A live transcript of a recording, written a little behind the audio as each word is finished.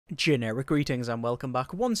Generic greetings and welcome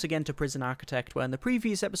back once again to Prison Architect, where in the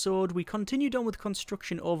previous episode we continued on with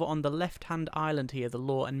construction over on the left-hand island here, the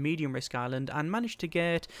low and medium risk island, and managed to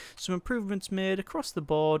get some improvements made across the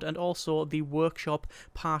board and also the workshop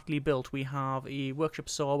partly built. We have a workshop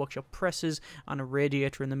saw, workshop presses and a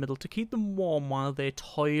radiator in the middle to keep them warm while they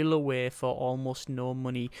toil away for almost no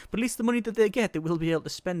money. But at least the money that they get they will be able to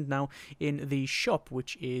spend now in the shop,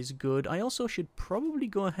 which is good. I also should probably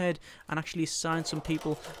go ahead and actually assign some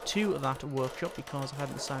people to that workshop because I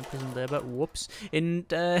hadn't assigned prison labour. Whoops.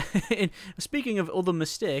 Speaking of other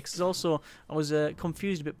mistakes, I was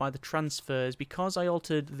confused a bit by the transfers. Because I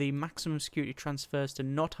altered the maximum security transfers to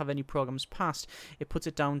not have any programs passed, it puts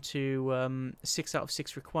it down to 6 out of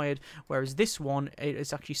 6 required, whereas this one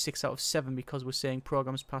is actually 6 out of 7 because we're saying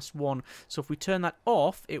programs past 1. So if we turn that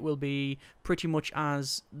off, it will be pretty much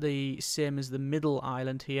as the same as the middle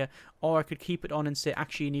island here, or I could keep it on and say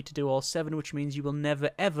actually you need to do all 7, which means you will never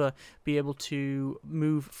ever be able to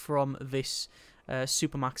move from this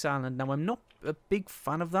Supermax Island. Now, I'm not a big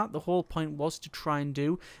fan of that. The whole point was to try and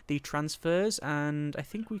do the transfers, and I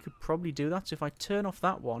think we could probably do that. So if I turn off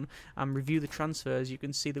that one and review the transfers, you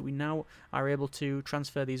can see that we now are able to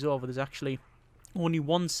transfer these over. There's actually only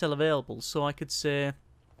one cell available, so I could say,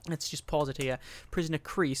 let's just pause it here. Prisoner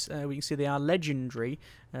Crease, we can see they are legendary.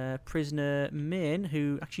 Prisoner Main,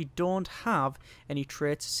 who actually don't have any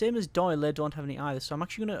traits. Same as Doyle, they don't have any either. So I'm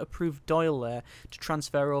actually going to approve Doyle there to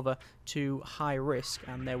transfer over to high risk.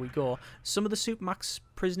 And there we go. Some of the Supermax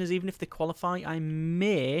prisoners, even if they qualify, I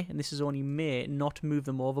may, and this is only may, not move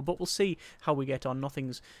them over. But we'll see how we get on.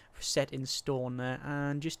 Nothing's set in stone there.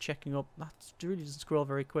 And just checking up, that really doesn't scroll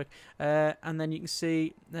very quick. And then you can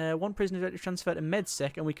see one prisoner is ready to transfer to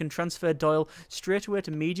MedSec, and we can transfer Doyle straight away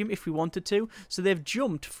to medium if we wanted to. So they've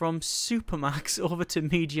jumped from Supermax over to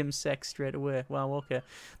medium sec straight away. Wow, okay,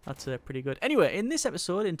 that's pretty good. Anyway, in this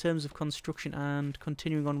episode, in terms of construction and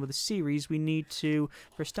continuing on with the series, we need to,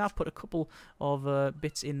 for a start, put a couple of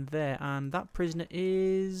bits in there, and that prisoner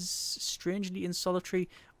is strangely in solitary,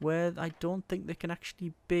 where I don't think they can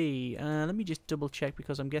actually be. Let me just double check,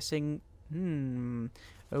 because I'm guessing,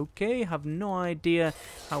 okay, have no idea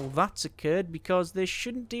how that's occurred, because they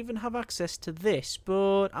shouldn't even have access to this,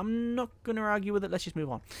 but I'm not going to argue with it. Let's just move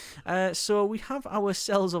on. So we have our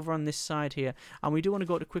cells over on this side here, and we do want to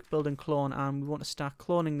go to quick build and clone, and we want to start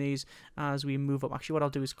cloning these as we move up. Actually, what I'll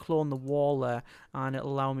do is clone the wall there, and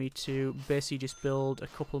it'll allow me to basically just build a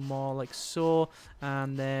couple more like so,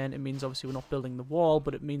 and then it means obviously we're not building the wall,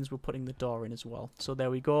 but it means we're putting the door in as well. So there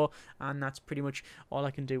we go, and that's pretty much all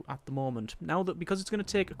I can do at the moment. Now that, because it's going to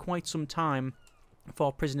take quite some time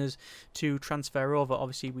for prisoners to transfer over,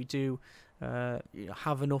 obviously we do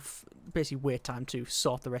have enough basically wait time to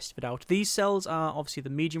sort the rest of it out. These cells are obviously the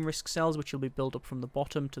medium risk cells, which will be built up from the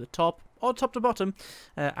bottom to the top, or top to bottom.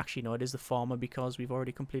 Actually no, it is the former because we've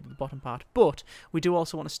already completed the bottom part, but we do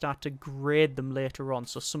also want to start to grade them later on,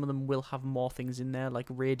 so some of them will have more things in there like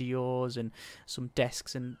radios and some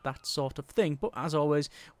desks and that sort of thing. But as always,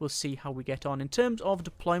 we'll see how we get on. In terms of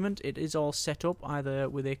deployment, it is all set up either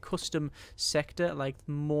with a custom sector like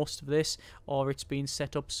most of this, or it's been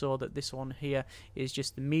set up so that this one here is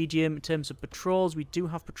just the medium. In terms of patrols, we do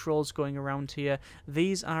have patrols going around here.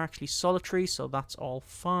 These are actually solitary, so that's all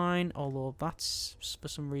fine, although that's for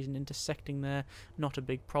some reason intersecting there, not a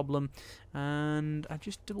big problem. And I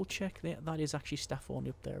just double check that is actually staff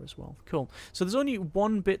only up there as well. Cool. So there's only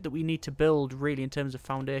one bit that we need to build really in terms of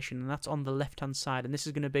foundation, and that's on the left hand side, and this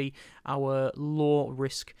is going to be our low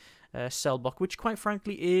risk cell block, which quite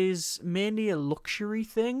frankly is mainly a luxury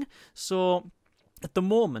thing. So at the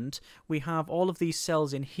moment, we have all of these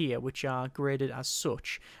cells in here, which are graded as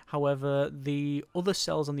such. However, the other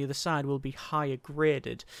cells on the other side will be higher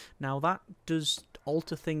graded. Now, that does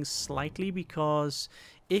alter things slightly, because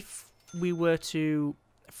if we were to,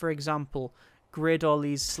 for example, grade all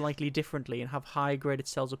these slightly differently and have high graded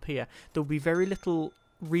cells up here, there will be very little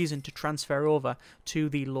reason to transfer over to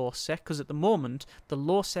the low sec, because at the moment the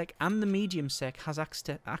low sec and the medium sec has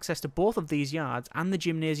access to both of these yards and the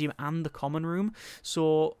gymnasium and the common room.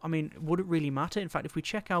 So I mean, would it really matter? In fact, if we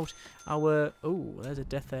check out our there's a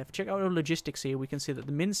death there. If we check out our logistics here, we can see that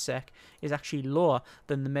the min sec is actually lower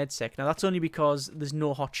than the med sec. Now that's only because there's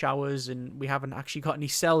no hot showers and we haven't actually got any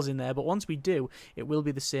cells in there, but once we do, it will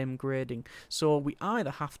be the same grading. So we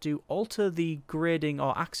either have to alter the grading,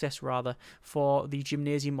 or access rather, for the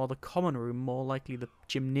gymnasium or the common room, more likely the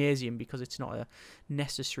gymnasium because it's not a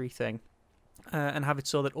necessary thing. and have it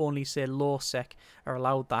so that only, say, low sec are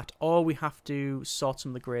allowed that, or we have to sort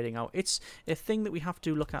some of the grading out. It's a thing that we have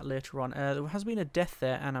to look at later on. There has been a death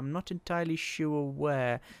there, and I'm not entirely sure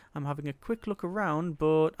where. I'm having a quick look around,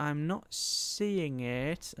 but I'm not seeing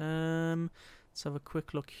it. Let's have a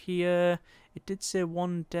quick look here. It did say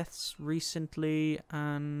 1 deaths recently,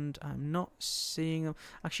 and I'm not seeing them.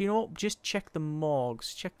 Actually, you know what? Just check the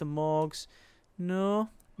morgues. Check the morgues. No,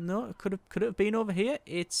 it could have been over here.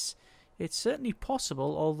 It's certainly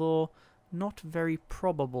possible, although not very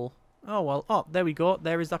probable. Oh, well. Oh, there we go.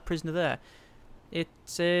 There is that prisoner there. It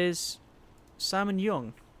says Simon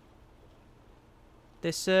Young.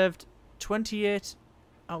 They served 28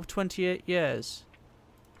 out of 28 years.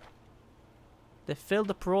 They failed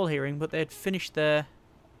the parole hearing, but they had finished their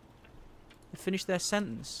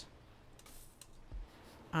sentence.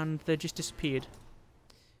 And they just disappeared.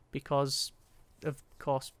 Because... of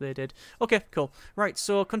course they did. Okay, cool. Right,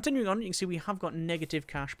 so continuing on, you can see we have got negative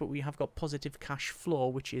cash, but we have got positive cash flow,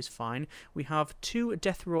 which is fine. We have 2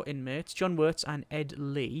 death row inmates, John Wirtz and Ed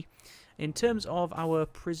Lee. In terms of our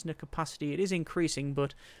prisoner capacity, it is increasing,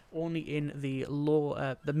 but only in the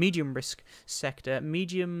the medium risk sector.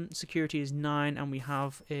 Medium security is 9, and we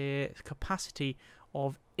have a capacity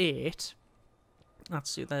of 8.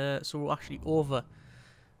 That's it there, so we're actually over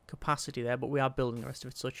capacity there, but we are building the rest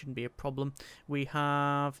of it, so it shouldn't be a problem. We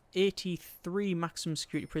have 83 maximum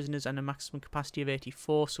security prisoners and a maximum capacity of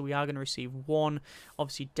 84, so we are going to receive 1.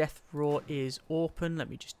 Obviously, death row is open. Let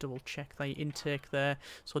me just double check the intake there.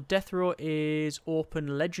 So death row is open,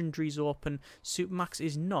 legendary's open, supermax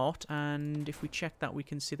is not, and if we check that, we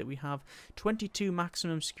can see that we have 22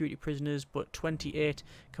 maximum security prisoners, but 28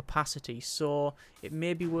 capacity, so it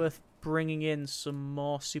may be worth bringing in some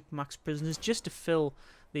more supermax prisoners just to fill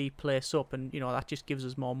the place up, and you know, that just gives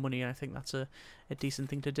us more money, and I think that's a decent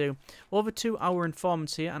thing to do. Over to our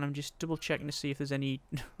informants here, and I'm just double checking to see if there's any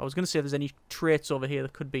I was going to say if there's any traits over here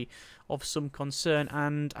that could be of some concern,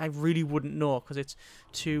 and I really wouldn't know because it's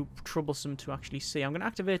too troublesome to actually see. I'm going to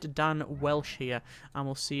activate Dan Welsh here, and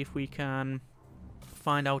we'll see if we can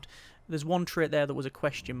find out. There's 1 trait there that was a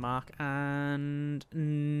question mark, and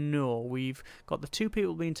no, we've got the 2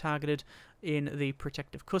 people being targeted in the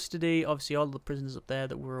protective custody. Obviously, all the prisoners up there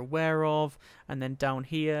that we're aware of, and then down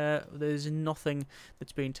here, there's nothing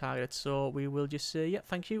that's being targeted. So we will just say, yeah,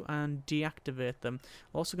 thank you, and deactivate them.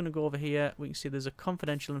 We're also going to go over here. We can see there's a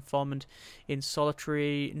confidential informant in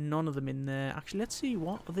solitary. None of them in there. Actually, let's see,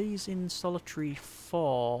 what are these in solitary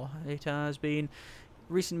for? It has been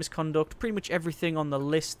recent misconduct, pretty much everything on the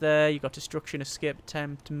list there. You got destruction, escape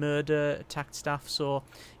attempt, murder, attacked staff. So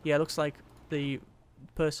yeah, it looks like the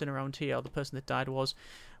person around here, or the person that died, was,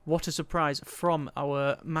 what a surprise, from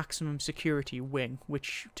our maximum security wing,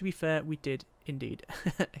 which, to be fair, we did indeed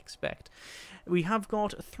expect. We have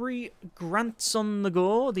got 3 grants on the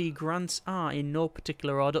go. The grants are in no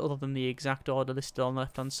particular order other than the exact order listed on the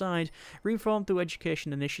left-hand side. Reform through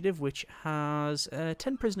Education Initiative, which has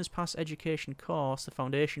 10 prisoners pass education course, the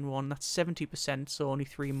foundation one. That's 70%, so only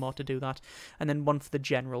 3 more to do that. And then 1 for the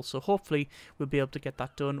general, so hopefully we'll be able to get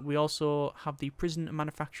that done. We also have the prison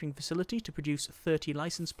manufacturing facility to produce 30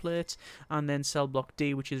 license plates, and then cell block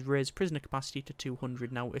D, which is raise prisoner capacity to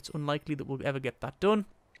 200. Now, it's unlikely that we'll ever get that done.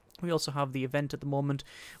 We also have the event at the moment,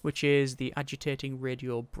 which is the agitating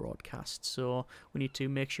radio broadcast. So we need to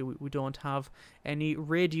make sure we don't have any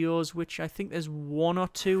radios, which I think there's 1 or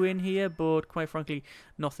 2 in here, but quite frankly,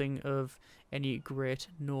 nothing of any great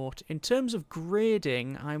note. In terms of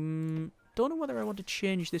grading, don't know whether I want to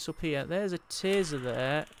change this up here. There's a taser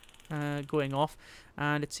there going off,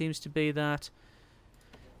 and it seems to be that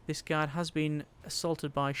this guard has been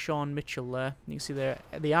assaulted by Sean Mitchell there. You can see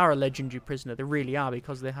they are a legendary prisoner. They really are,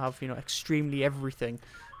 because they have, you know, extremely everything.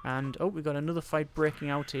 And, oh, we've got another fight breaking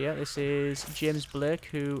out here. This is James Blake,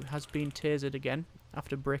 who has been tasered again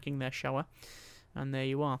after breaking their shower. And there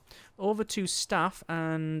you are. Over to staff,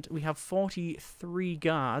 and we have 43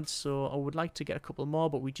 guards, so I would like to get a couple more,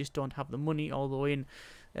 but we just don't have the money, although in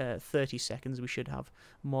 30 seconds we should have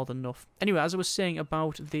more than enough. Anyway, as I was saying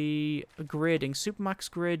about the grading, Supermax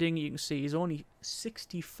grading, you can see, is only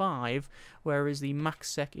 65, whereas the max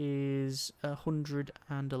sec is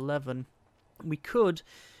 111. We could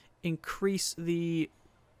increase the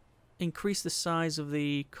size of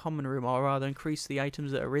the common room, or rather increase the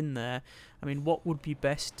items that are in there. I mean, what would be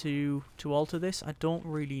best to alter this? I don't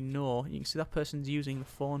really know. You can see that person's using the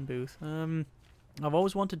phone booth. I've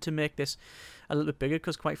always wanted to make this a little bit bigger,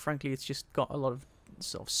 because quite frankly it's just got a lot of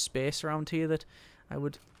sort of space around here that I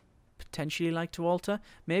would potentially like to alter.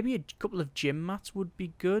 Maybe a couple of gym mats would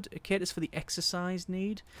be good. It caters for the exercise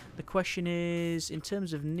need. The question is, in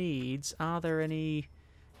terms of needs, are there any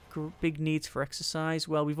big needs for exercise.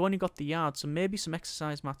 Well, we've only got the yard, so maybe some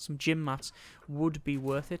exercise mats, some gym mats would be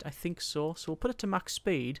worth it. I think so. So we'll put it to max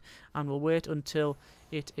speed, and we'll wait until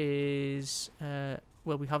it is...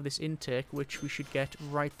 well, we have this intake, which we should get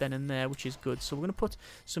right then and there, which is good. So we're going to put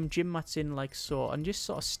some gym mats in like so, and just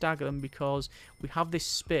sort of stagger them because we have this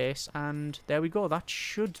space, and there we go. That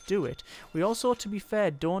should do it. We also, to be fair,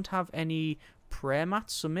 don't have any prayer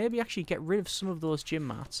mats, so maybe actually get rid of some of those gym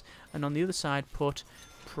mats, and on the other side put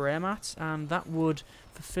prayer mats, and that would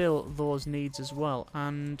fulfill those needs as well.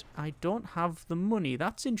 And I don't have the money.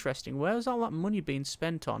 That's interesting. Where's all that money being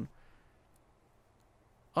spent on?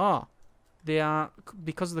 Ah. They are,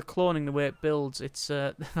 because of the cloning, the way it builds, it's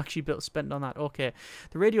actually spent on that. Okay,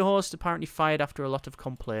 the radio host apparently fired after a lot of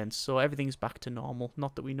complaints, so everything's back to normal.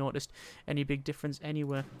 Not that we noticed any big difference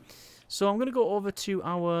anywhere. So I'm going to go over to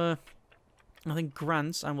our, I think,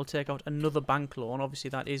 grants, and we'll take out another bank loan. Obviously,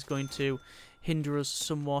 that is going to hinder us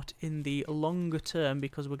somewhat in the longer term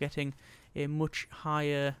because we're getting a much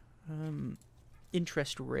higher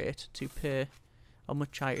interest rate to pay. A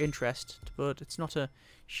much higher interest, but it's not a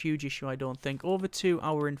huge issue, I don't think. Over to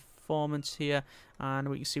our informants here, and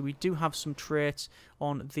we can see we do have some traits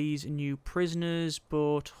on these new prisoners,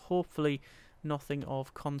 but hopefully nothing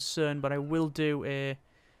of concern. But I will do a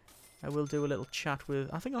little chat with,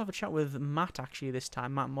 I think I'll have a chat with Matt actually this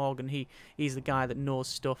time, Matt Morgan. He's the guy that knows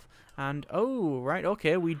stuff. And oh, right,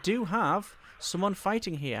 okay, we do have someone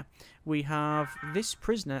fighting here. We have this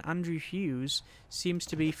prisoner, Andrew Hughes, seems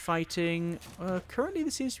to be fighting. Currently,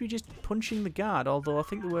 this seems to be just punching the guard, although I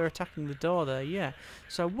think they were attacking the door there, yeah.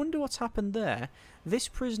 So I wonder what's happened there. This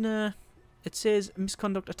prisoner, it says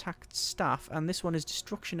misconduct attacked staff, and this one is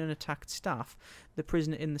destruction and attacked staff. The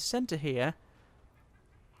prisoner in the centre here,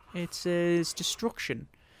 it says destruction.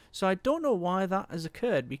 So I don't know why that has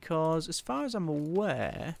occurred, because as far as I'm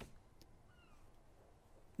aware,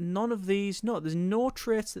 none of these, no, there's no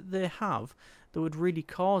traits that they have that would really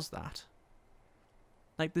cause that.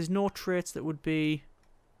 Like, there's no traits that would be,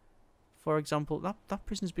 for example, that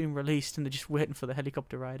prisoner's been released and they're just waiting for the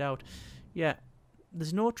helicopter ride out. Yeah,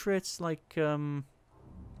 there's no traits like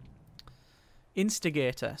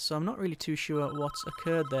instigator, so I'm not really too sure what's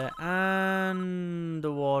occurred there. And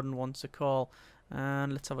the warden wants a call.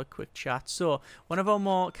 And let's have a quick chat. So, one of our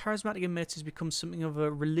more charismatic inmates has become something of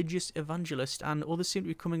a religious evangelist, and others seem to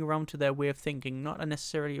be coming around to their way of thinking. Not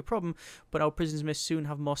necessarily a problem, but our prisoners may soon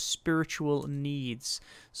have more spiritual needs.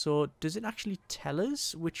 So, does it actually tell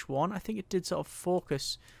us which one? I think it did sort of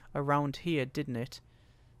focus around here, didn't it?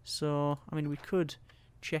 So, I mean, we could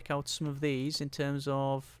check out some of these in terms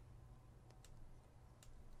of...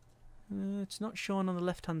 it's not shown on the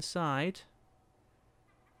left-hand side.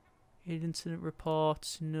 Incident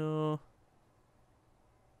reports, no.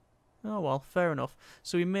 Oh well, fair enough.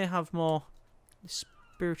 So we may have more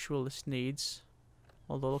spiritualist needs,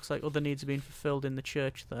 although it looks like other needs are being fulfilled in the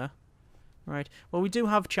church there. Right, well we do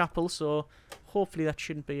have chapel, so hopefully that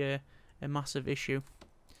shouldn't be a massive issue.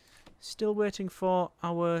 Still waiting for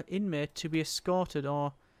our inmate to be escorted,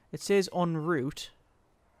 or it says en route.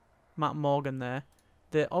 Matt Morgan there.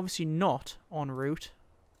 They're obviously not en route.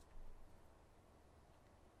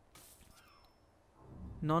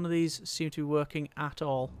 None of these seem to be working at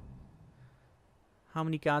all. How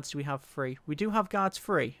many guards do we have free? We do have guards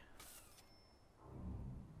free.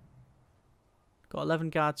 Got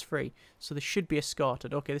 11 guards free. So they should be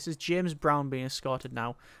escorted. Okay, this is James Brown being escorted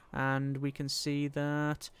now. And we can see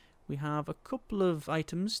that we have a couple of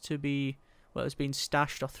items to be, well, it's been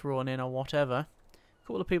stashed or thrown in or whatever. A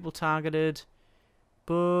couple of people targeted.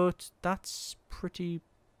 But that's pretty...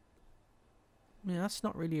 yeah, that's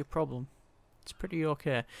not really a problem. It's pretty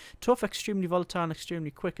okay. Tough, extremely volatile, and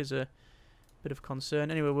extremely quick is a bit of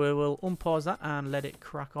concern. Anyway, we'll unpause that and let it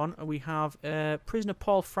crack on. We have prisoner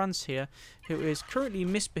Paul France here, who is currently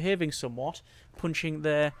misbehaving somewhat, punching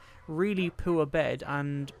their really poor bed,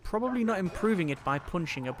 and probably not improving it by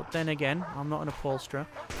punching it. But then again, I'm not an upholsterer.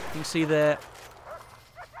 You can see there...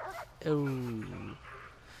 oh...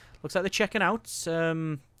 looks like they're checking out.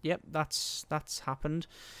 Yep, that's happened.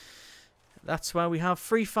 That's why we have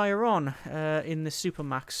free fire on in the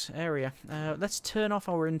Supermax area. Let's turn off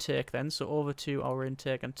our intake then. So over to our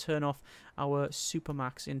intake and turn off our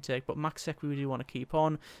Supermax intake. But Max Sec we do want to keep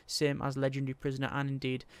on. Same as Legendary Prisoner and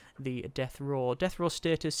indeed the Death Row. Death Row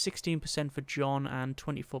status 16% for John and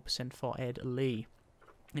 24% for Ed Lee.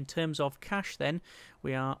 In terms of cash then,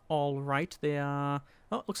 we are all right. They are...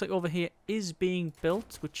 oh, looks like over here is being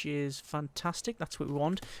built, which is fantastic. That's what we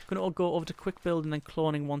want. Going to all go over to quick build and then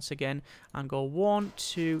cloning once again, and go 1,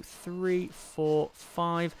 2, 3, 4,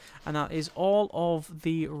 5, and that is all of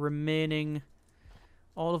the remaining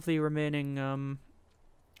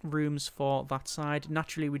rooms for that side.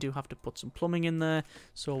 Naturally, we do have to put some plumbing in there,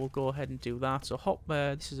 so we'll go ahead and do that. So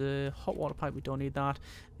this is a hot water pipe. We don't need that.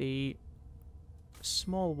 The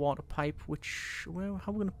small water pipe, which how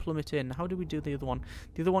are we going to plumb it in? How do we do the other one?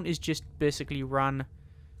 The other one is just basically ran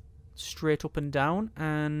straight up and down,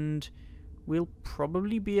 and we'll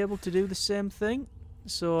probably be able to do the same thing.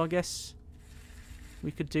 So I guess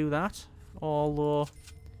we could do that. Although,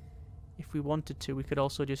 if we wanted to, we could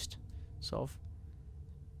also just sort of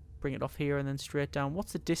bring it off here and then straight down.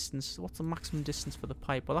 What's the distance? What's the maximum distance for the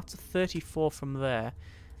pipe? Well, that's a 34 from there,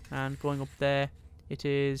 and going up there it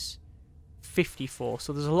is 54.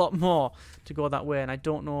 So there's a lot more to go that way, and I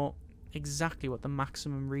don't know exactly what the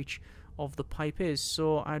maximum reach of the pipe is.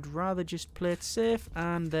 So I'd rather just play it safe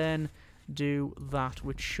and then do that,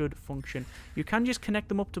 which should function. You can just connect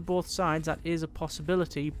them up to both sides. That is a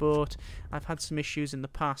possibility, but I've had some issues in the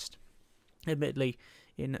past, admittedly,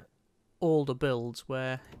 in older builds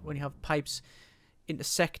where when you have pipes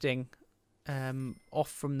intersecting off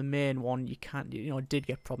from the main one, you can't, did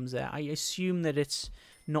get problems there. I assume that it's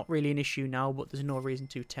not really an issue now, but there's no reason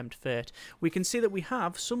to tempt fate. We can see that we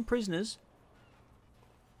have some prisoners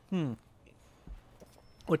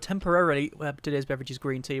were temporarily, today's beverage is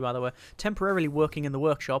green tea, by the way, temporarily working in the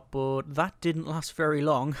workshop, but that didn't last very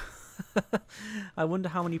long. I wonder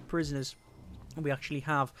how many prisoners we actually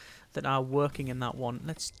have that are working in that one.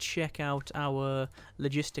 Let's check out our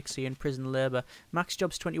logistics here in prison labour. Max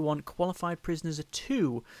jobs 21, qualified prisoners are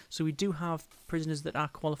 2, so we do have prisoners that are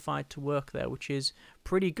qualified to work there, which is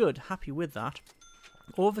pretty good. Happy with that.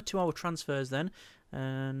 Over to our transfers then,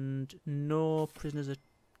 and no prisoners are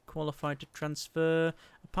qualified to transfer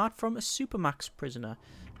apart from a Supermax prisoner.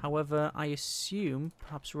 However, I assume,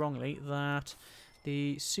 perhaps wrongly, that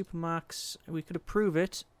the Supermax, we could approve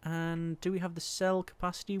it, and do we have the cell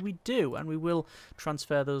capacity? We do, and we will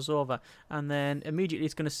transfer those over. And then immediately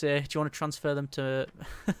it's going to say, do you want to transfer them to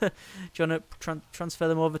do you want to transfer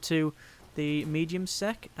them over to the medium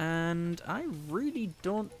sec? And I really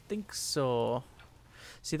don't think so.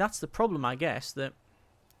 See, that's the problem, I guess, that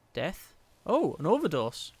death. Oh, an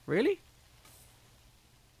overdose. Really?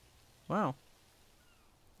 Wow.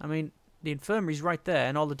 I mean, the infirmary's right there,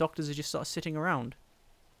 and all the doctors are just sort of sitting around.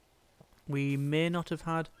 We may not have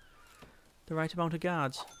had the right amount of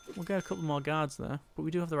guards. We'll get a couple more guards there, but we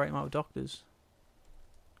do have the right amount of doctors.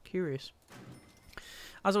 Curious.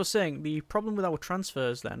 As I was saying, the problem with our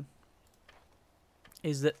transfers, then,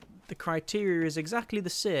 is that the criteria is exactly the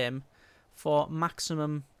same for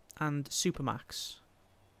maximum and supermax.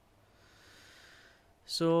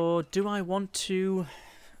 So, do I want to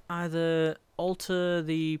either alter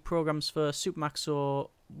the programs for Supermax, or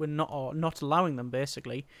we're not allowing them,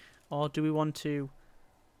 basically, or do we want to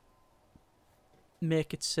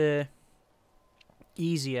make it say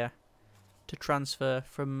easier to transfer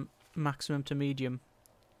from maximum to medium?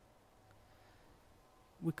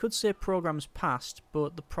 We could say programs passed,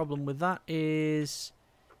 but the problem with that is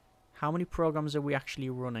how many programs are we actually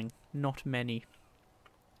running? Not many.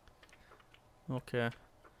 Okay.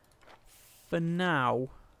 For now,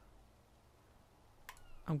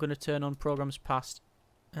 I'm going to turn on programs passed.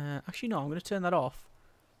 Actually, no, I'm going to turn that off.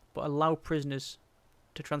 But allow prisoners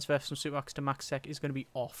to transfer from Supermax to Max Sec is going to be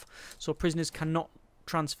off. So prisoners cannot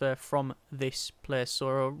transfer from this place. So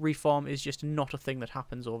a reform is just not a thing that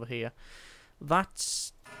happens over here.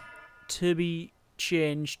 That's to be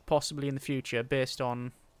changed possibly in the future based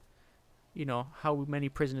on, how many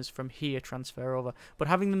prisoners from here transfer over. But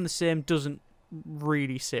having them the same doesn't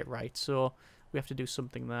really sit right, so we have to do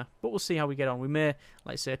something there. But we'll see how we get on. We may,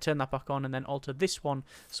 like I say, turn that back on and then alter this one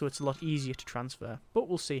so it's a lot easier to transfer. But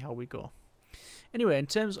we'll see how we go. Anyway, in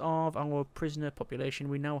terms of our prisoner population,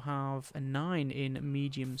 we now have a 9 in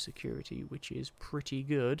medium security, which is pretty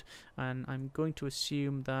good. And I'm going to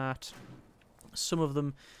assume that some of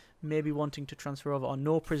them may be wanting to transfer over, or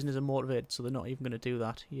no prisoners are motivated, so they're not even going to do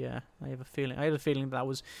that. Yeah, I had a feeling that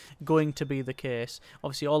was going to be the case.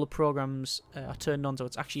 Obviously, all the programs are turned on, so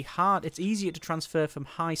it's actually hard. It's easier to transfer from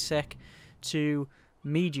high sec to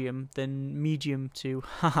medium than medium to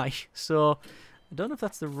high. So I don't know if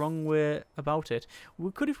that's the wrong way about it.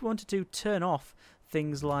 We could, if we wanted to, turn off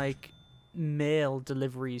things like mail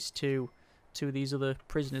deliveries to these other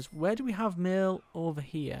prisoners. Where do we have mail over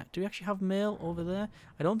here? Do we actually have mail over there?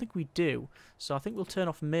 I don't think we do. So I think we'll turn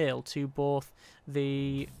off mail to both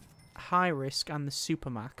the high risk and the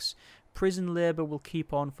supermax. Prison labour will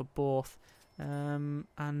keep on for both.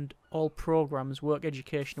 And all programs, work,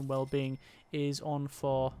 education and well-being is on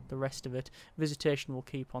for the rest of it. Visitation will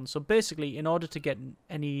keep on. So basically, in order to get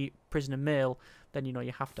any prisoner mail, then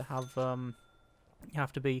you have to have you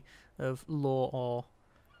have to be of low or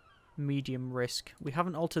medium risk. We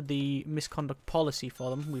haven't altered the misconduct policy for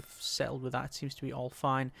them. We've settled with that. It seems to be all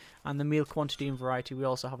fine. And the meal quantity and variety we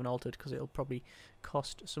also haven't altered because it'll probably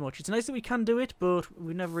cost so much. It's nice that we can do it, but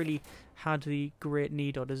we've never really had the great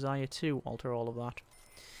need or desire to alter all of that.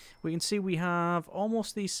 We can see we have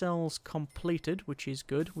almost these cells completed, which is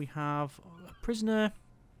good. We have a prisoner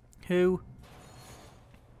who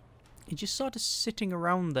is just sort of sitting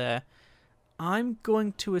around there. I'm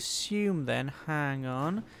going to assume then, hang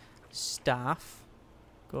on, staff,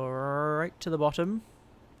 go right to the bottom.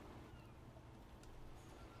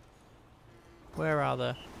 Where are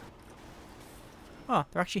they? Oh,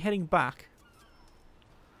 they're actually heading back.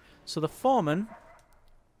 So the foreman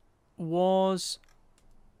was,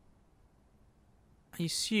 I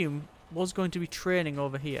assume, was going to be training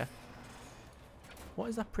over here. What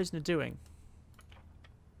is that prisoner doing?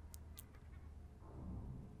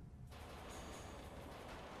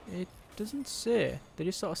 It doesn't say. They're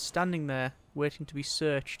just sort of standing there, waiting to be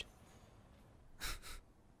searched.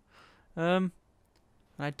 I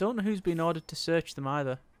don't know who's been ordered to search them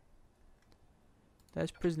either.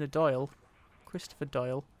 There's prisoner Doyle. Christopher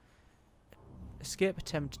Doyle. Escape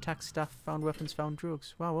attempt, attack staff, found weapons, found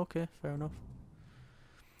drugs. Wow, okay, fair enough.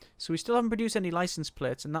 So we still haven't produced any license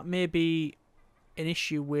plates, and that may be an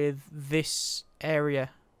issue with this area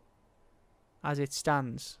as it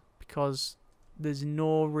stands, because there's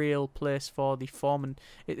no real place for the foreman.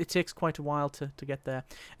 It takes quite a while to get there.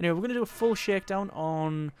 Anyway, we're going to do a full shakedown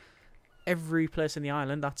on every place in the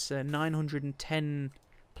island. That's 910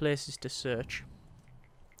 places to search.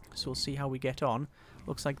 So we'll see how we get on.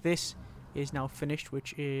 Looks like this is now finished,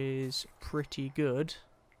 which is pretty good.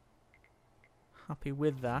 Happy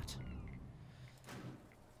with that.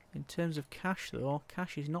 In terms of cash, though,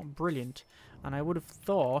 cash is not brilliant. And I would have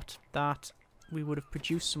thought that we would have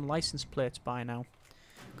produced some license plates by now.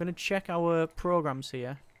 I'm going to check our programs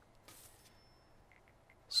here.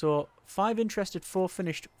 So, 5 interested, 4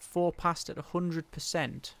 finished, 4 passed at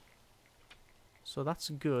 100%. So that's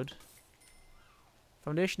good.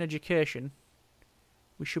 Foundation education.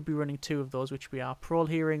 We should be running 2 of those, which we are. Parole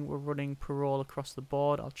hearing, we're running parole across the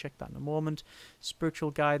board. I'll check that in a moment.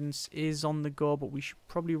 Spiritual guidance is on the go, but we should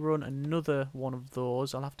probably run another one of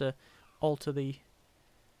those. I'll have to alter the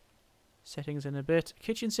settings in a bit.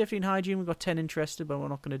 Kitchen safety and hygiene, we've got 10 interested, but we're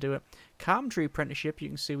not going to do it. Carpentry apprenticeship, you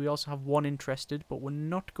can see we also have 1 interested, but we're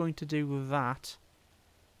not going to do that.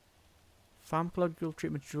 Pharmacological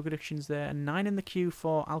treatment, drug addictions there, and 9 in the queue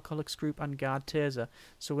for alcoholics group and guard taser.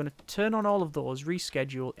 So we're going to turn on all of those,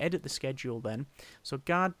 reschedule, edit the schedule then. So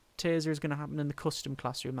guard taser is going to happen in the custom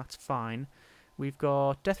classroom, that's fine. We've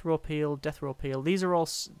got death row appeal, death row appeal. These are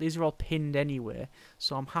all pinned anyway,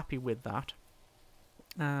 so I'm happy with that.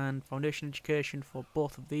 And foundation education for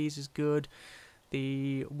both of these is good.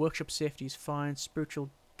 The workshop safety is fine. Spiritual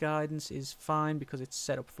guidance is fine because it's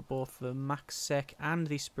set up for both the max sec and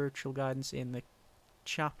the spiritual guidance in the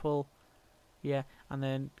chapel. Yeah, and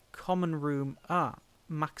then common room,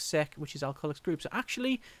 max sec, which is alcoholics group. So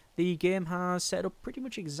actually the game has set up pretty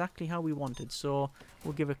much exactly how we wanted, so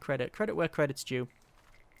we'll give it credit where credit's due.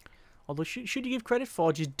 Although should you give credit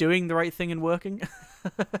for just doing the right thing and working?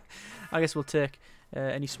 I guess we'll take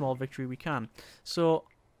any small victory we can. So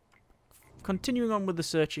continuing on with the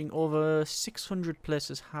searching, over 600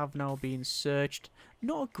 places have now been searched.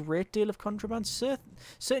 Not a great deal of contraband,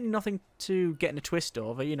 certainly nothing to get in a twist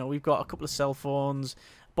over. You know, we've got a couple of cell phones,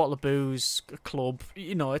 a bottle of booze, a club.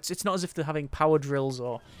 You know, it's not as if they're having power drills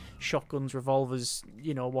or shotguns, revolvers,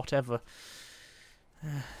 you know, whatever.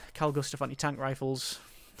 Carl Gustaf anti-tank rifles,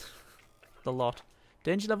 the lot.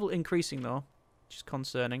 Danger level increasing though, which is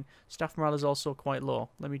concerning. Staff morale is also quite low.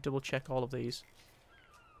 Let me double check all of these.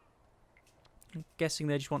 I'm guessing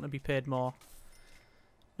they just want to be paid more.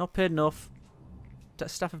 Not paid enough.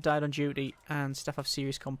 Staff have died on duty, and staff have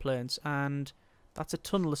serious complaints. And that's a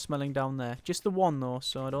tunnel smelling down there. Just the one though,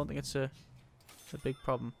 so I don't think it's a big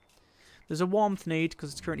problem. There's a warmth need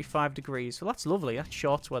because it's currently 5 degrees. Well, that's lovely. That's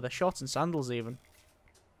shorts weather. Shorts and sandals even.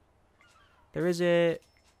 There is a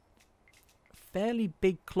fairly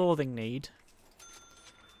big clothing need.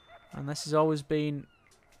 And this has always been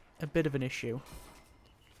a bit of an issue.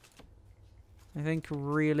 I think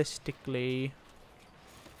realistically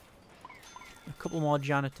a couple more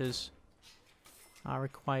janitors are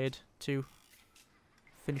required to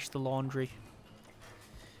finish the laundry.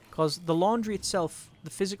 Because the laundry itself, the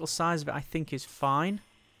physical size of it I think is fine.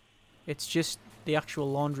 It's just the actual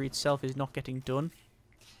laundry itself is not getting done.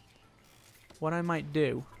 What I might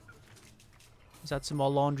do is add some more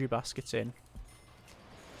laundry baskets in.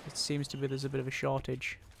 It seems to be there's a bit of a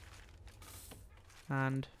shortage.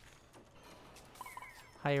 And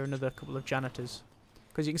hire another couple of janitors.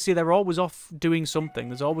 Because you can see they're always off doing something.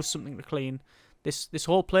 There's always something to clean. This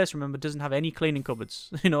whole place, remember, doesn't have any cleaning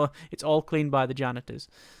cupboards. You know, it's all cleaned by the janitors.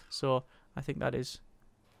 So I think that is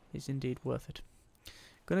indeed worth it.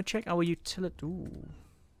 Gonna check our utility. Ooh.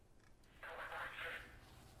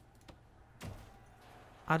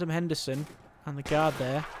 Adam Henderson and the guard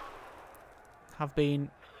there have been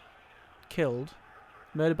killed,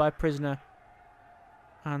 murdered by prisoner,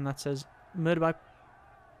 and that says murdered by.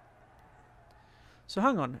 So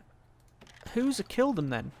hang on, who's killed them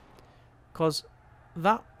then? Because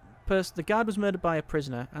that person, the guard was murdered by a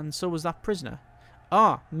prisoner, and so was that prisoner.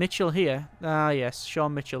 Ah, Mitchell here. Ah, yes,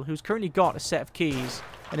 Sean Mitchell, who's currently got a set of keys,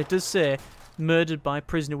 and it does say murdered by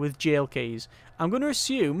prisoner with jail keys. I'm going to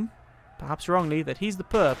assume, perhaps wrongly, that he's the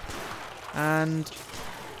perp. And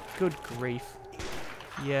good grief,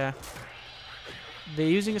 yeah, they're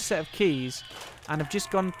using a set of keys, and have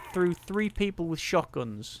just gone through 3 people with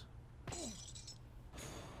shotguns,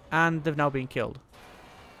 and they've now been killed.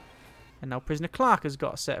 And now prisoner Clark has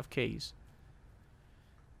got a set of keys.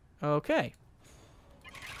 Okay.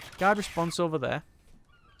 Guard response over there.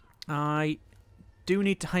 I do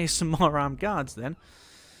need to hire some more armed guards then.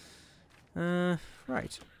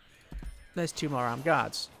 Right. There's 2 more armed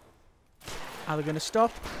guards. Are they going to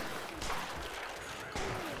stop?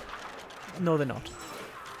 No, they're not.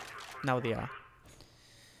 Now they are.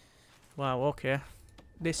 Wow, okay.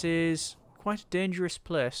 This is quite a dangerous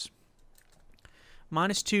place.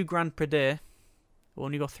 Minus 2 grand per day. We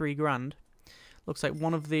only got 3 grand. Looks like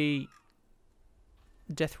one of the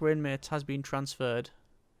death row inmates has been transferred.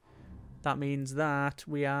 That means that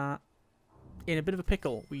we are in a bit of a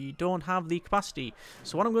pickle. We don't have the capacity.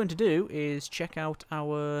 So what I'm going to do is check out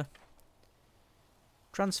our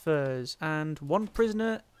transfers. And 1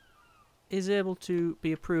 prisoner is able to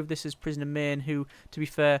be approved. This is prisoner Main, who, to be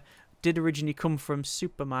fair, did originally come from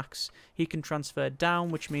Supermax. He can transfer down,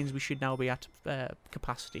 which means we should now be at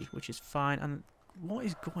capacity, which is fine. And what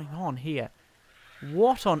is going on here?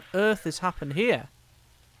 What on earth has happened here?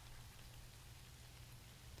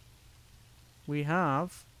 We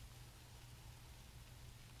have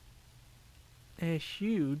a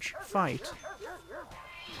huge fight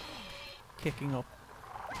kicking up.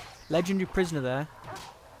 Legendary prisoner there.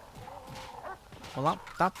 Well,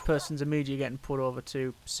 that person's immediately getting put over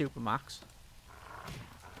to Supermax.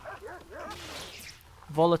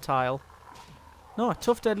 Volatile. No,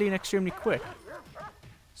 tough, deadly, and extremely quick.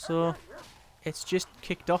 So, it's just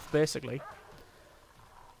kicked off, basically.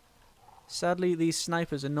 Sadly, these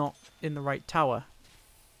snipers are not in the right tower.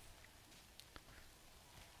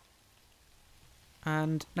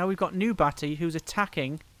 And now we've got New Batty, who's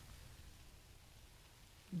attacking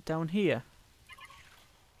down here.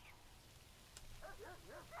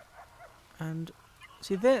 And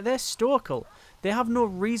see, they're Storkel. They have no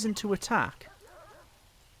reason to attack.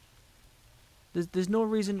 There's no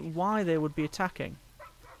reason why they would be attacking.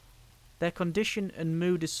 Their condition and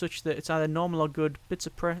mood is such that it's either normal or good. Bit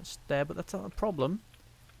suppressed there, but that's not a problem.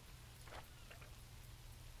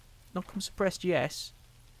 Not come suppressed, yes.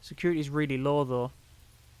 Security is really low though.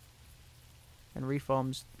 And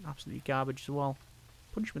reform's absolutely garbage as well.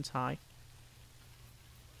 Punishment's high.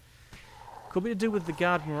 Could be to do with the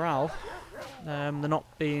guard morale. They're not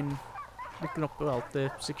being looking up. Well,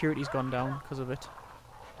 the security's gone down because of it.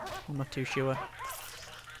 I'm not too sure.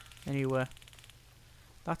 Anyway,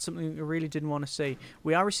 that's something I really didn't want to see.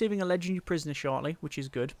 We are receiving a legendary prisoner shortly, which is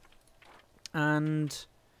good. And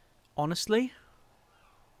honestly,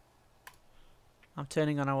 I'm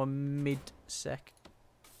turning on our mid-sec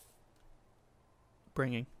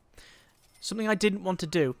bringing. Something I didn't want to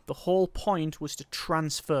do. The whole point was to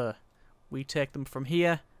transfer. We take them from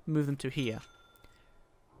here, move them to here.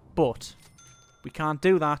 But we can't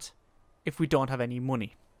do that if we don't have any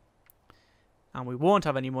money. And we won't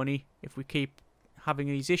have any money if we keep having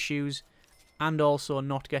these issues and also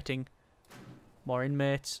not getting more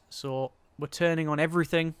inmates. So we're turning on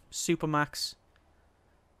everything. Supermax,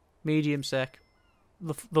 medium sec,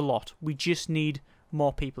 the lot. We just need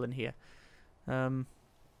more people in here.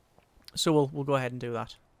 So we'll go ahead and do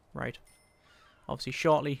that. Right. Obviously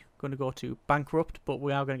shortly going to go to bankrupt, but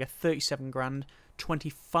we are going to get 37 grand.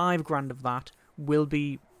 25 grand of that will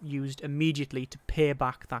be used immediately to pay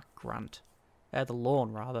back that grant. The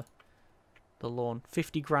loan, rather. The loan.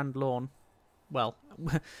 50 grand loan. Well,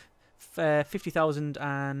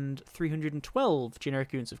 50,312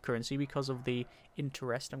 generic units of currency because of the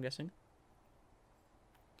interest, I'm guessing.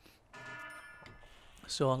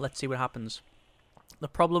 So, let's see what happens. The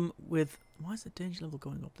problem with... Why is the danger level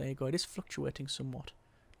going up? There you go. It is fluctuating somewhat.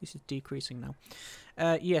 This is decreasing now.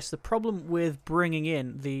 Yes, the problem with bringing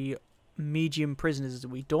in the medium prisoners is that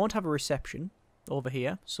we don't have a reception. over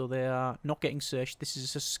here, so they are not getting searched. This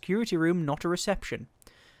is a security room, not a reception.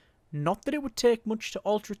 Not that it would take much to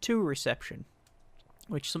alter to a reception,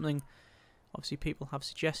 which is something obviously people have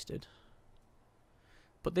suggested.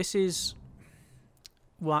 But this is...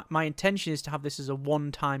 well, my intention is to have this as a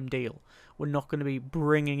one-time deal. We're not going to be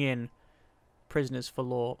bringing in prisoners for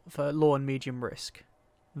low and medium risk.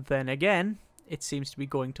 Then again, it seems to be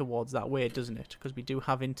going towards that way, doesn't it? Because we do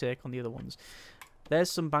have intake on the other ones. There's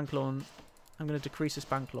some bank loan. I'm going to decrease this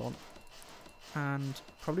bank loan. And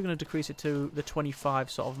probably going to decrease it to the 25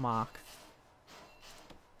 sort of mark.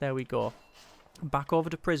 There we go. Back over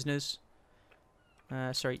to prisoners.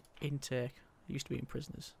 Sorry, intake. It used to be in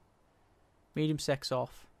prisoners. Medium sex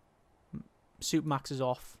off. Super max is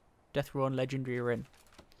off. Death row and legendary are in.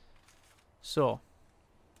 So,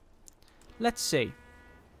 let's see.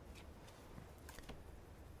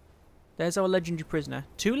 There's our legendary prisoner.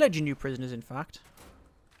 2 legendary prisoners, in fact.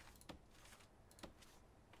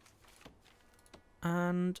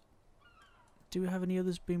 And do we have any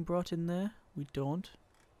others being brought in there? We don't.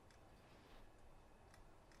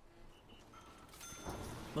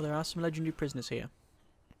 Well, there are some legendary prisoners here.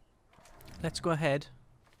 Let's go ahead.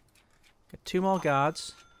 Get 2 more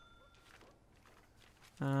guards.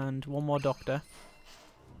 And 1 more doctor.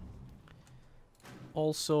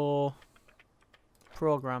 Also,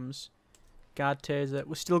 programs. Guard taser.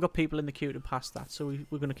 We've still got people in the queue to pass that, so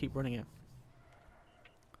we're going to keep running it.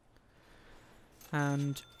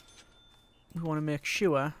 And we want to make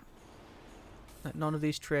sure that none of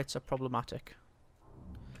these traits are problematic.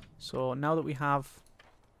 So now that we have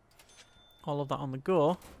all of that on the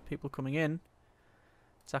go, people coming in,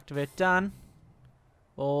 let's activate Dan.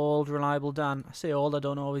 Old, reliable Dan. I say old, I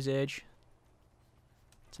don't know his age.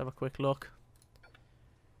 Let's have a quick look.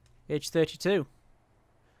 Age 32.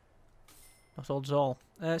 Not old at all.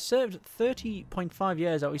 Served 30.5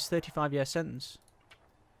 years out of his 35-year sentence.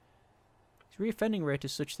 His reoffending rate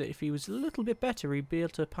is such that if he was a little bit better, he'd be able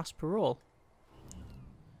to pass parole.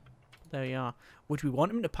 There we are. Would we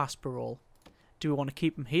want him to pass parole? Do we want to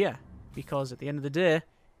keep him here? Because at the end of the day,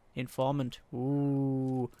 informant.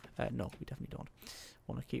 Ooh. No, we definitely don't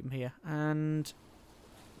want to keep him here. And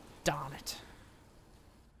darn it.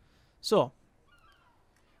 So,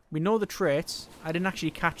 we know the traits. I didn't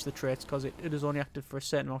actually catch the traits because it is only active for a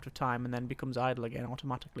certain amount of time and then becomes idle again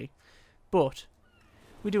automatically. But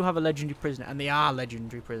we do have a legendary prisoner, and they are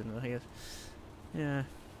legendary prisoners here. Yeah.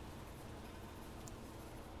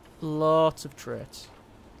 Lots of traits.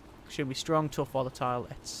 Should be strong, tough, volatile,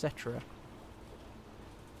 etc.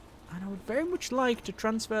 And I would very much like to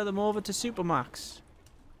transfer them over to Supermax.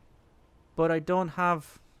 But I don't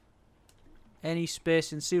have any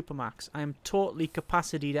space in Supermax. I am totally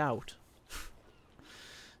capacitied out.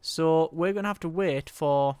 So we're going to have to wait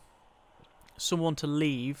for someone to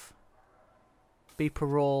leave, be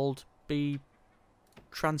paroled, be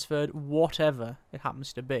transferred, whatever it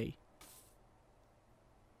happens to be.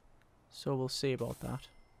 So we'll see about that.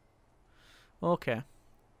 Okay.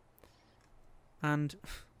 And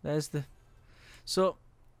there's the... So,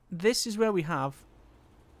 this is where we have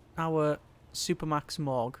our Supermax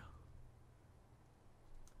morgue.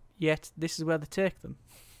 Yet, this is where they take them.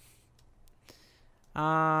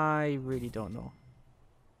 I really don't know.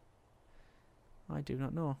 I do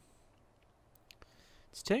not know.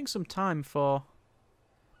 It's taking some time for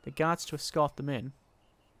the guards to escort them in.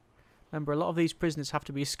 Remember, a lot of these prisoners have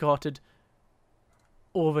to be escorted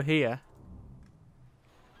over here.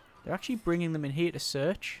 They're actually bringing them in here to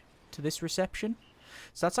search, to this reception.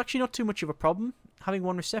 So that's actually not too much of a problem. Having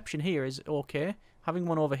one reception here is okay. Having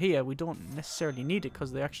one over here, we don't necessarily need it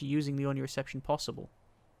because they're actually using the only reception possible.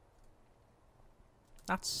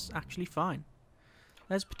 That's actually fine.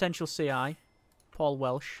 There's potential CI. Paul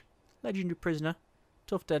Welsh. Legendary prisoner.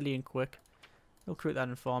 Tough, deadly and quick. We'll recruit that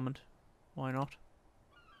informant. Why not?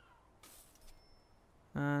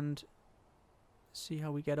 And see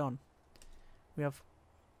how we get on. We have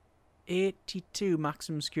 82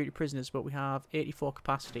 maximum security prisoners, but we have 84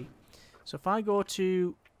 capacity. So if I go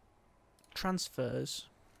to transfers,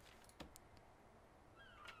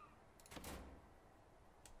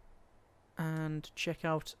 and check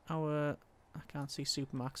out our... I can't see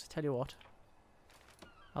Supermax. I tell you what.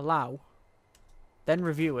 Allow. Then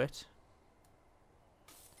review it.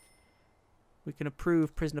 We can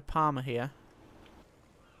approve Prisoner Palmer here,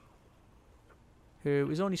 who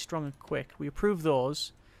is only strong and quick. We approve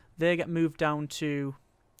those. They get moved down to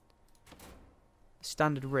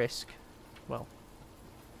standard risk. Well,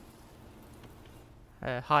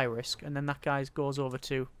 high risk. And then that guy goes over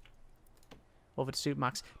to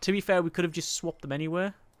Supermax. To be fair, we could have just swapped them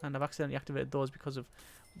anywhere. And I've accidentally activated those because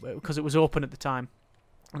it was open at the time.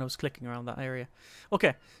 when I was clicking around that area.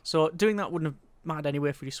 Okay, so doing that wouldn't have mattered anyway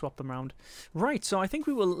if we just swap them around. Right, so I think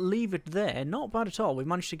we will leave it there. Not bad at all. We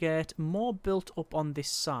managed to get more built up on this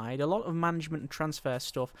side. A lot of management and transfer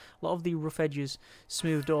stuff. A lot of the rough edges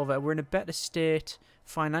smoothed over. We're in a better state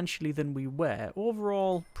financially than we were.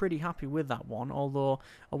 Overall, pretty happy with that one, although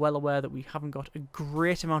I'm well aware that we haven't got a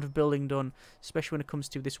great amount of building done, especially when it comes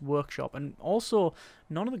to this workshop. And also,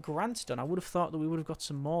 none of the grants done. I would have thought that we would have got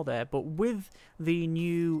some more there, but with the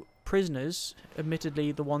new prisoners,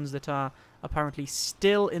 admittedly the ones that are apparently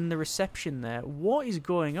still in the reception there, what is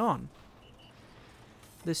going on?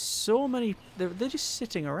 There's so many, they're just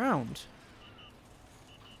sitting around.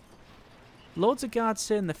 Loads of guards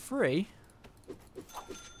saying they're free,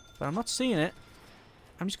 but I'm not seeing it.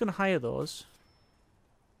 I'm just going to hire those.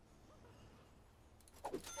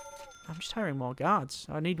 I'm just hiring more guards.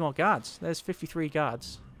 I need more guards. There's 53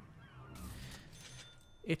 guards.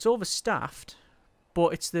 It's overstaffed,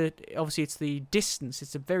 but obviously it's the distance.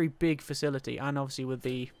 It's a very big facility, and obviously with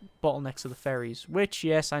the bottlenecks of the ferries, which,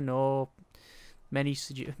 yes, I know, many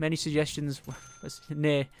suggestions,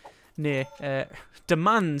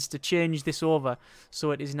 demands to change this over,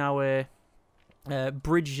 so it is now a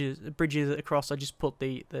bridges across. I just put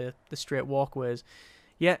the straight walkways.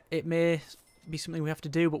 Yeah, it may be something we have to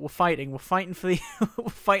do, but we're fighting for the we're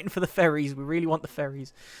fighting for the ferries. We really want the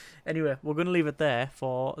ferries. Anyway, we're going to leave it there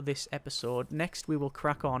for this episode. Next we will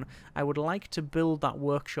crack on. I would like to build that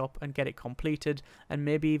workshop and get it completed, and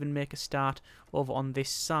maybe even make a start over on this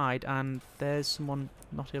side. And there's someone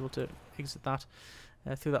not able to exit that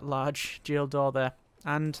through that large jail door there.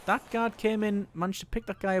 And that guard came in, managed to pick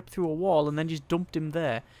that guy up through a wall, and then just dumped him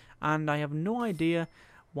there. And I have no idea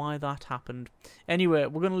why that happened. Anyway,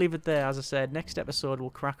 we're going to leave it there. As I said, next episode we'll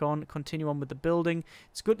crack on, continue on with the building.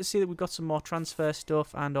 It's good to see that we've got some more transfer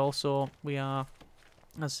stuff, and also we are,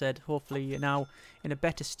 as I said, hopefully now in a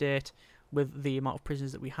better state with the amount of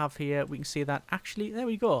prisoners that we have here. We can see that actually, there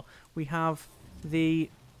we go, we have the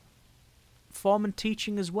foreman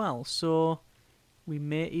teaching as well, so we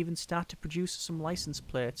may even start to produce some license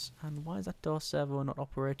plates. And why is that door servo not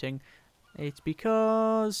operating? It's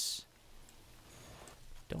because...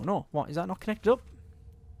 don't know. What? Is that not connected up?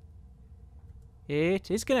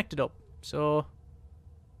 It is connected up. So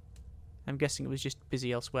I'm guessing it was just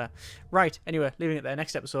busy elsewhere. Right. Anyway, leaving it there.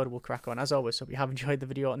 Next episode we'll crack on. As always, hope you have enjoyed the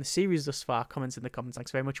video and the series thus far. Comments in the comments.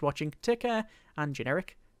 Thanks very much for watching. Take care, and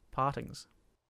generic partings.